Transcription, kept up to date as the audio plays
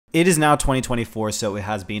It is now 2024, so it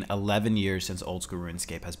has been 11 years since old school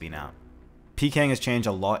RuneScape has been out. PKing has changed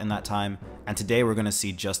a lot in that time, and today we're going to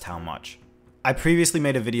see just how much. I previously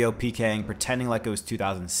made a video PKing pretending like it was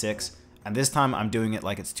 2006, and this time I'm doing it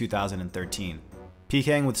like it's 2013.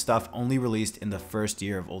 PKing with stuff only released in the first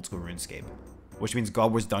year of old school RuneScape, which means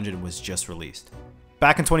God Wars Dungeon was just released.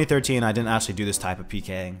 Back in 2013, I didn't actually do this type of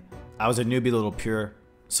PKing. I was a newbie little pure,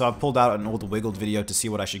 so I pulled out an old Wiggled video to see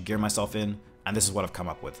what I should gear myself in, and this is what I've come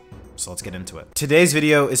up with. So let's get into it. Today's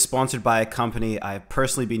video is sponsored by a company I have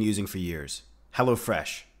personally been using for years.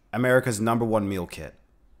 HelloFresh, America's #1 meal kit.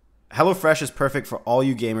 HelloFresh is perfect for all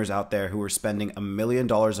you gamers out there who are spending $1 million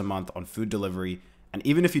a month on food delivery, and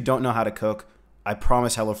even if you don't know how to cook, I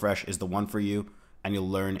promise HelloFresh is the one for you, and you'll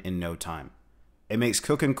learn in no time. It makes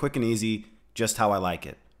cooking quick and easy, just how I like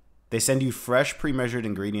it. They send you fresh, pre-measured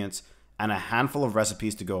ingredients and a handful of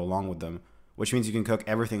recipes to go along with them, which means you can cook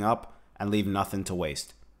everything up and leave nothing to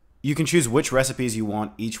waste. You can choose which recipes you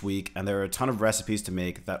want each week, and there are a ton of recipes to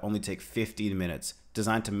make that only take 15 minutes,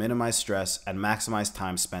 designed to minimize stress and maximize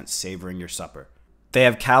time spent savoring your supper. They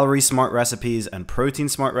have calorie smart recipes and protein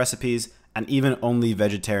smart recipes, and even only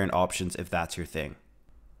vegetarian options if that's your thing.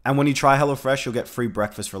 And when you try HelloFresh, you'll get free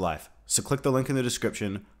breakfast for life. So click the link in the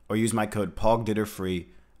description or use my code POGDITTERFREE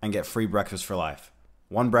and get free breakfast for life.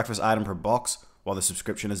 1 breakfast item per box while the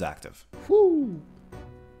subscription is active. Woo!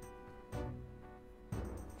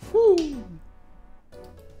 Woo!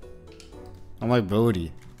 I'm like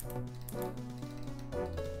Bodhi.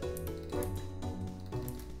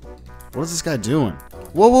 What is this guy doing?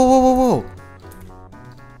 Whoa, whoa, whoa, whoa, whoa!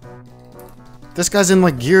 This guy's in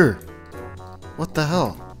like gear. What the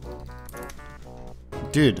hell?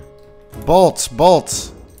 Dude. Bolts,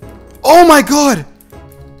 bolts. Oh my god!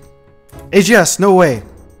 AGS, no way.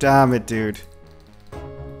 Damn it, dude.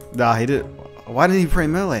 Nah, he did. Why didn't he pray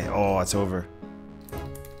melee? Oh, it's over.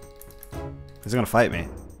 He's gonna fight me.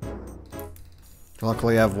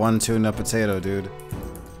 Luckily, I have 1 tuna potato, dude.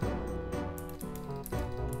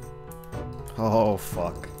 Oh,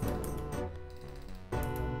 fuck.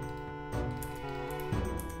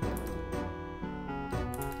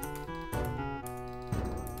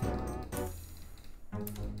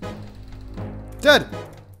 Dead!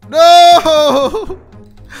 No!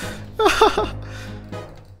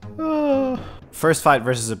 First fight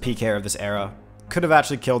versus a PKer of this era. Could have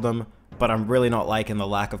actually killed him, but I'm really not liking the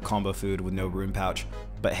lack of combo food with no rune pouch.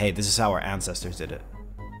 But hey, this is how our ancestors did it.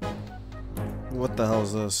 What the hell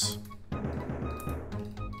is this?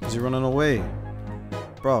 Is he running away?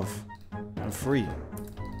 Bruv, I'm free.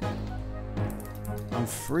 I'm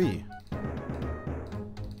free.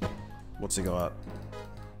 What's he got?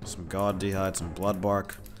 Some God Dehyde, some Blood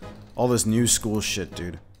Bark. All this new school shit,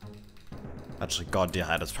 dude. Actually, God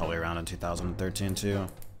Dehyde is probably around in 2013 too.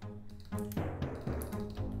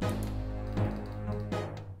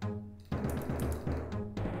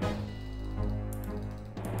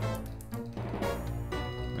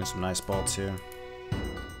 There's some nice bolts here.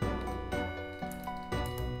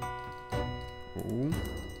 Ooh.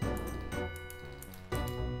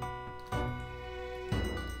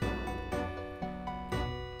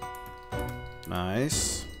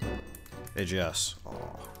 Nice. AGS.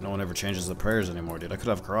 Oh, no one ever changes the prayers anymore, dude. I could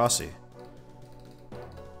have Karasi.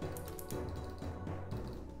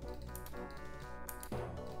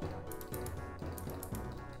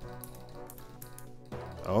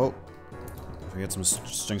 Oh. If we get some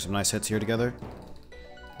string some nice hits here together.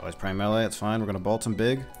 Oh, he's praying melee. It's fine. We're gonna bolt him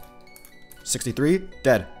big. 63.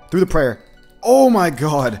 Dead. Through the prayer. Oh my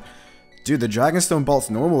god. Dude, the Dragonstone bolts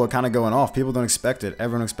normal are kind of going off. People don't expect it.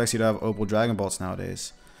 Everyone expects you to have Opal Dragon bolts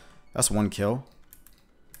nowadays. That's 1 kill.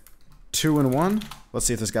 2 and 1. Let's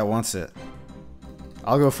see if this guy wants it.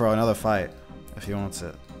 I'll go for another fight if he wants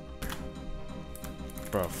it.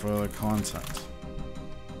 Bro, for the content.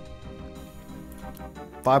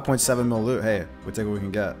 5.7 mil loot. Hey, we take what we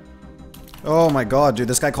can get. Oh my god, dude.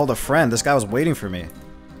 This guy called a friend. This guy was waiting for me.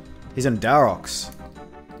 He's in Darox.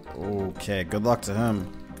 Okay, good luck to him.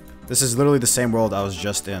 This is literally the same world I was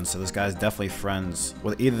just in, so this guy's definitely friends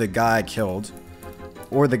with either the guy I killed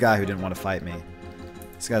or the guy who didn't want to fight me.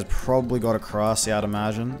 This guy's probably got a Karasi, I'd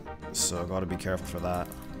imagine, so gotta be careful for that.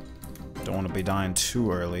 Don't want to be dying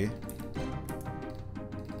too early.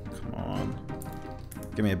 Come on.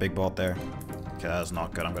 Give me a big bolt there. Okay, that's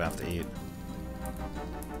not good. I'm gonna have to eat.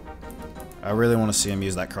 I really want to see him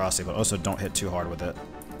use that Karasi, but also don't hit too hard with it.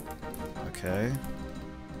 Okay.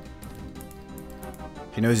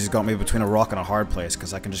 He knows he's got me between a rock and a hard place,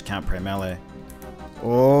 because I can just can't pray melee.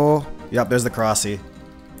 Oh, yep, there's the Karasi.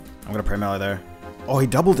 I'm gonna pray melee there. Oh, he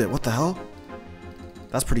doubled it. What the hell?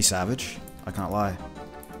 That's pretty savage. I can't lie.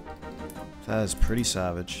 That is pretty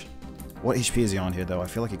savage. What HP is he on here, though? I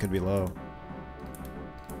feel like he could be low.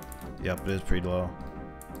 Yep, it is pretty low.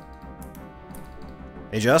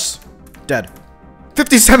 Aegis? Dead.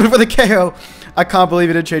 57 for the KO! I can't believe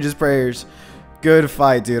he didn't change his prayers. Good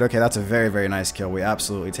fight, dude. Okay, that's a very, very nice kill. We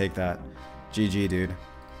absolutely take that. GG, dude.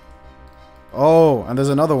 Oh, and there's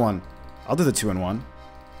another one. I'll do the 2-in-1.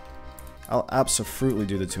 I'll absolutely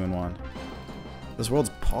do the 2-in-1. This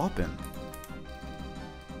world's popping.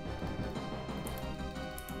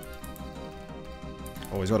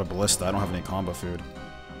 Oh, he's got a ballista. I don't have any combo food.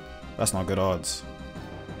 That's not good odds.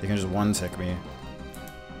 He can just one-tick me.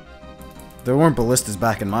 There weren't ballistas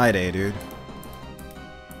back in my day, dude.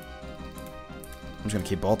 I'm just gonna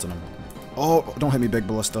keep bolting him. Oh, don't hit me, big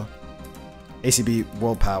ballista. ACB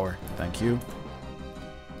world power. Thank you.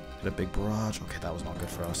 Hit a big barrage. Okay, that was not good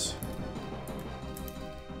for us.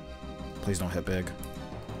 Please don't hit big.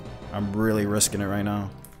 I'm really risking it right now.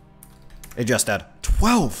 Hey, just dead.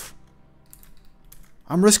 12!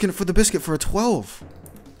 I'm risking it for the biscuit for a 12.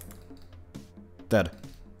 Dead.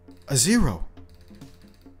 A 0.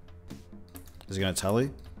 Is he gonna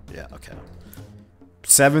telly? Yeah, okay.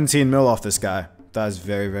 17 mil off this guy. That is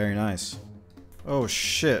very, very nice. Oh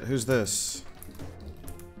shit, who's this?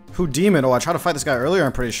 Who demon? Oh, I tried to fight this guy earlier,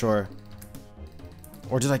 I'm pretty sure.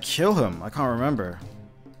 Or did I kill him? I can't remember.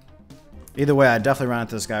 Either way, I definitely ran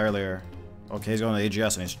into this guy earlier. Okay, he's going to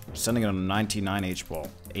AGS and he's sending it on 99 HP, well,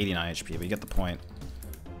 89 HP, but you get the point.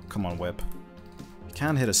 Come on, whip. He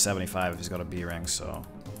can hit a 75 if he's got a B ring, so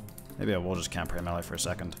maybe I will just camp pray melee for a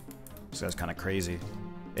second. This guy's kind of crazy.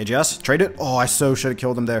 AGS, trade it. Oh, I so should have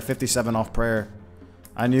killed him there. 57 off prayer.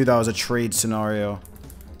 I knew that was a trade scenario,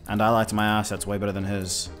 and I liked my assets way better than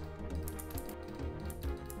his.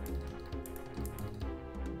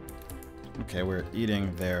 Okay, we're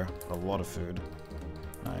eating there a lot of food.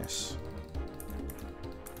 Nice.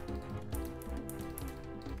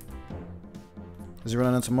 Is he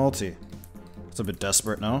running into multi? It's a bit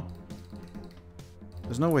desperate, no?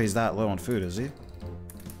 There's no way he's that low on food, is he?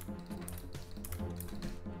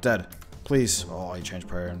 Dead. Please. Oh, he changed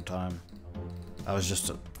prayer in time. That was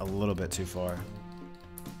just a little bit too far.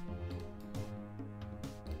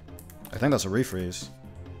 I think that's a refreeze.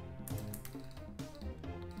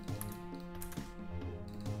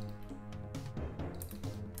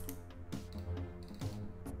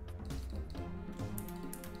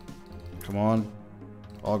 Come on.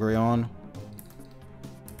 Augury on.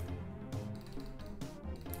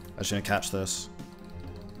 I shouldn't catch this.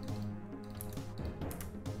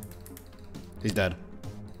 He's dead.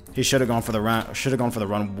 He should have gone for the run. Should have gone for the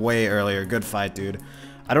run way earlier. Good fight, dude.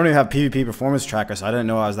 I don't even have PvP performance tracker, so I didn't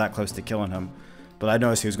know I was that close to killing him. But I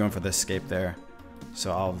noticed he was going for this escape there,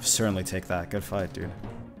 so I'll certainly take that. Good fight, dude.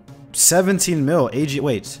 17 mil. AG.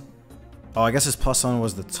 Wait. Oh, I guess his plus one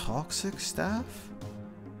was the toxic staff.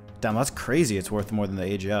 Damn, that's crazy. It's worth more than the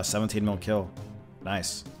AGS. 17 mil kill.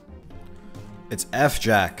 Nice. It's F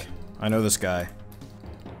Jack. I know this guy.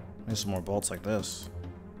 Need some more bolts like this.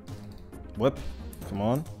 Whip. Come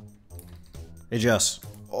on. AGS.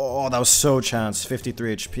 Oh, that was so chance.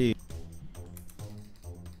 53 HP.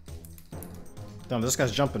 Damn, this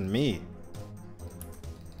guy's jumping me.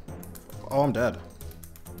 Oh, I'm dead.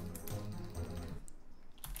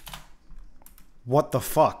 What the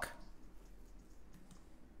fuck?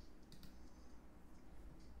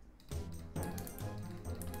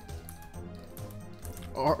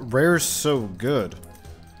 Oh, rare's so good.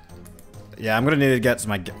 Yeah, I'm gonna need to get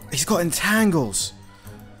my... He's got entangles!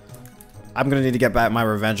 I'm gonna need to get back my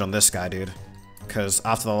revenge on this guy, dude. Because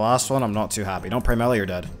after the last one, I'm not too happy. Don't pray melee, you're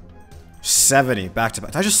dead. 70, back to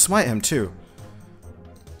back. Did I just smite him, too?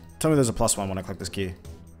 Tell me there's a +1 when I click this key.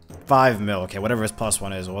 5 mil. Okay, whatever his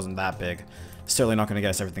 +1 is, it wasn't that big. Certainly not gonna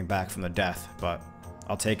get us everything back from the death, but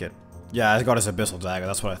I'll take it. Yeah, I got his Abyssal Dagger.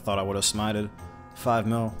 That's what I thought I would have smited. 5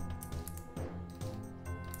 mil.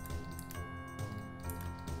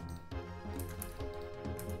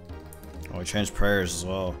 Oh, we changed prayers as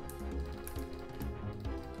well.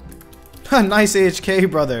 Nice HK,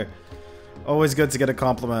 brother. Always good to get a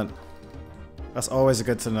compliment. That's always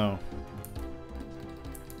good to know.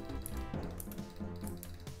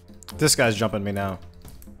 This guy's jumping me now.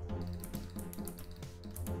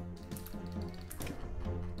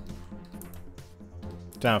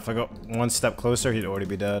 Damn, if I go one step closer, he'd already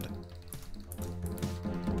be dead.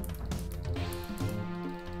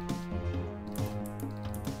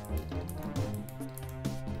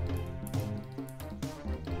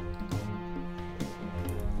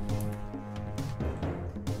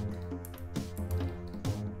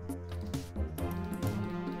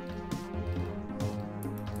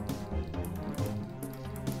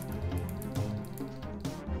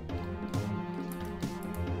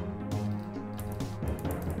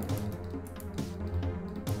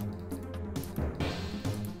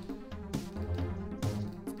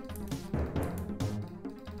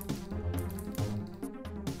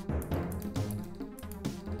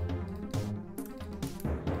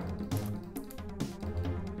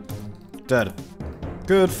 Dead.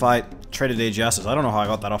 Good fight. Traded AGSs. I don't know how I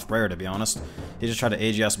got that off prayer, to be honest. He just tried to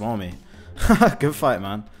AGS wall me. Good fight,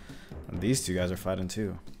 man. And these two guys are fighting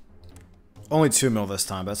too. Only 2 mil this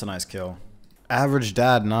time, but that's a nice kill. Average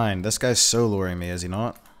dad 9. This guy's so luring me, is he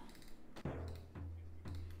not?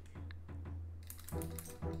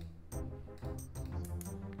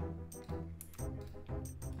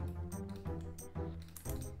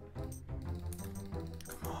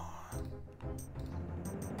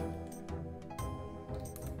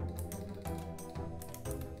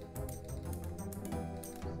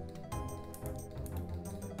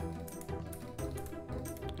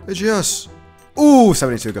 AGS! Ooh,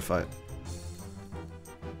 72, good fight.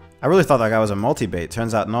 I really thought that guy was a multi-bait.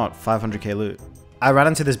 Turns out not. 500k loot. I ran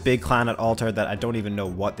into this big clan at Altar that I don't even know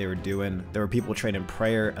what they were doing. There were people trading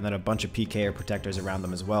prayer and then a bunch of PKer protectors around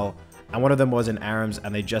them as well. And one of them was in ARMS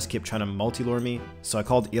and they just kept trying to multi-lure me. So I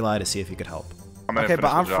called Eli to see if he could help. Okay,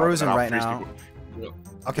 but I'm frozen right now.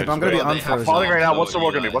 Okay, but I'm gonna be unfrozen. Falling right now. What's the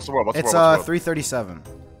world gonna be? What's the world? It's 337.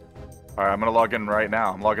 Alright, I'm gonna log in right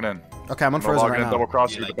now. I'm logging in. Okay, I'm unfrozen right now. I'm gonna double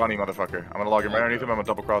cross you, the bunny motherfucker. I'm gonna log in right underneath him. I'm gonna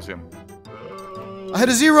double cross him. I hit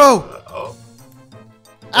a 0!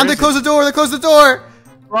 And they closed the door! They closed the door!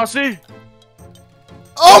 Rossi!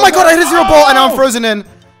 Oh my god, I hit a 0 bolt and now I'm frozen in!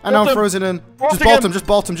 And now I'm frozen in. Just bolt him, just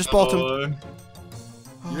bolt him, just bolt him.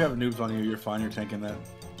 You have noobs on you, you're fine, you're tanking that.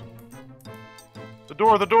 The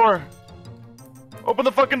door, the door! Open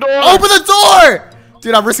the fucking door! Open the door!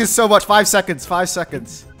 Dude, I'm risking so much. 5 seconds, 5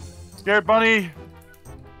 seconds. Scared bunny!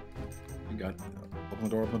 You got open the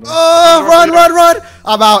door, open the door. Oh, run!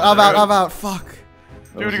 I'm out, fuck.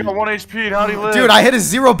 Dude, he got 1 HP, how'd he live? Dude, I hit a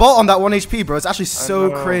 0 bolt on that 1 HP, bro. It's actually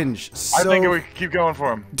so cringe. I think we could keep going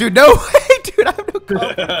for him. Dude, no way, dude, I have no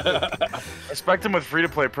combo. Respect him with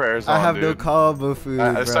free-to-play prayers on, I have no combo food,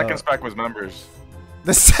 The second spec was members.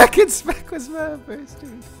 The second spec was members,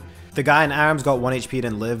 dude. The guy in ARMS got 1 HP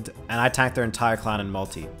and lived, and I tanked their entire clan in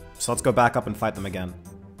multi. So let's go back up and fight them again.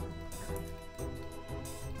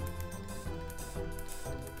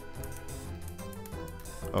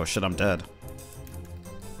 Oh shit, I'm dead.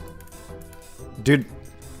 Dude,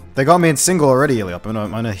 they got me in single already, Eliop.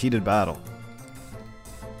 I'm in a heated battle.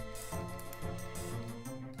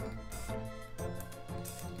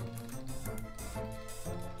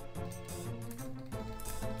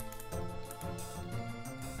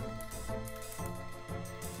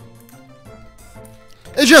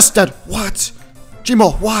 It's just dead. What?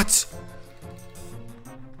 Gmo, what?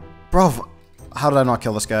 Bro, how did I not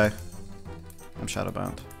kill this guy? I'm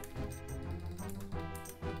shadowbound.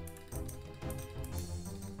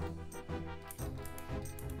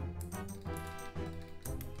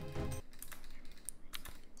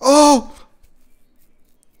 Oh!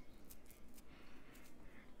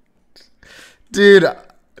 Dude,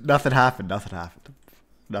 nothing happened, nothing happened.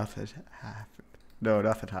 Nothing happened. No,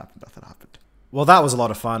 nothing happened, nothing happened. Well, that was a lot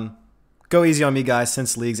of fun. Go easy on me, guys.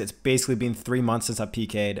 Since Leagues, it's basically been 3 months since I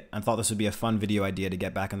PK'd and thought this would be a fun video idea to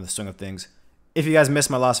get back in the swing of things. If you guys missed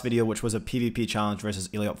my last video, which was a PvP challenge versus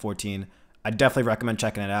Eliop 14, I definitely recommend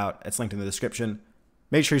checking it out. It's linked in the description.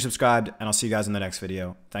 Make sure you're subscribed, and I'll see you guys in the next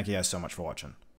video. Thank you guys so much for watching.